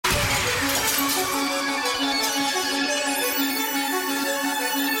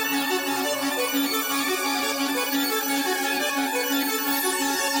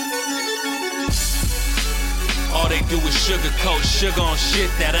sugarcoat, sugar on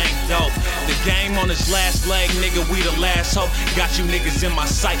shit that ain't dope. The game on its last leg, nigga, we the last hope. Got you niggas in my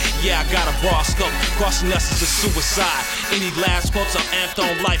sight, yeah, I got a broad scope. Crossing us is a suicide. Any last quotes, I'm amped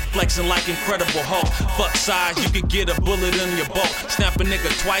on life, flexing like Incredible Hulk. Fuck size, you could get a bullet in your boat. Snap a nigga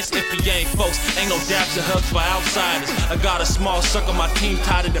twice if he ain't folks. Ain't no dabs or hugs for outsiders. I got a small circle, my team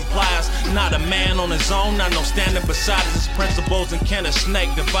tighter than pliers. Not a man on his own, not no standing beside us. His principles and can a snake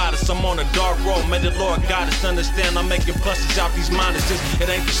divide us. I'm on a dark road, may the Lord guide us. Understand I'm making pluses out these minuses. It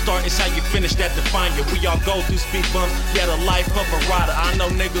ain't the start, it's how you finish that define you. We all go through speed bumps, yeah, the life of a rider. I know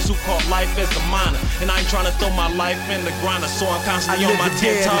niggas who caught life as a minor, and I ain't trying to throw my life in the grinder, so I'm constantly on my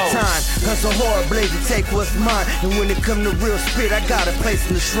 10 toes. Hustle hard, blaze to take what's mine. And when it come to real spit, I got a place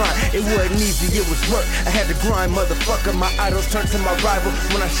in the shrine. It wasn't easy, it was work. I had to grind, motherfucker. My idols turned to my rival.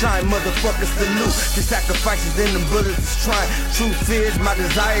 When I shine, motherfucker, salute. The sacrifices in them bullets is trying. Truth is, my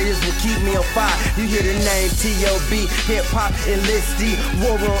desire is to keep me on fire. You hear the name T.O.B. Hip hop enlistee.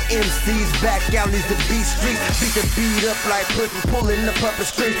 War on MCs, back alleys, the beat streets. Beat the beat up like pussy, pulling the puppet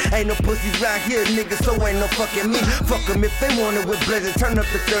street. Ain't no pussies right here, nigga, so ain't no fucking me. Fuck them if they want it with Blazin. Turn up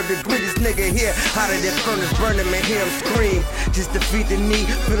the 3rd degree. This nigga here, hotter than furnace burning, man, hear him scream. Just defeat the need,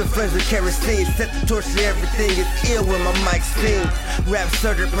 feel the flames of kerosene. Set the torch to everything, is ill when my mic sings. Rap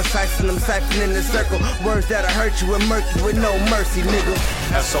surgery, precise and I'm siphoning in the circle. Words that'll hurt you and murk you with no mercy, nigga.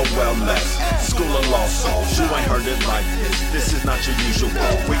 SOLS, School of Lost Souls. You ain't heard it like this. This is not your usual.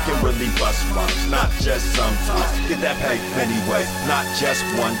 We can really bust rhymes, not just sometimes. Get that pay anyway, not just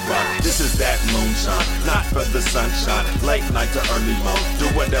one rock. This is that moonshine, not for the sunshine. Late night to early morning, do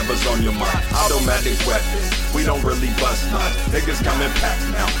whatever's on your mind. Automatic weapons, we don't really bust none. Niggas come in packs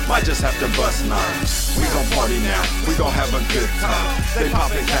now, might just have to bust none. We gon' party now, we gon' have a good time. They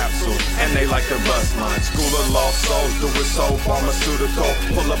poppin' capsules, and they like the bust lines. School of Lost Souls, do it so pharmaceutical.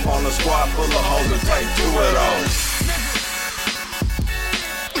 Pull up on a squad full of hoes and take 2 of those.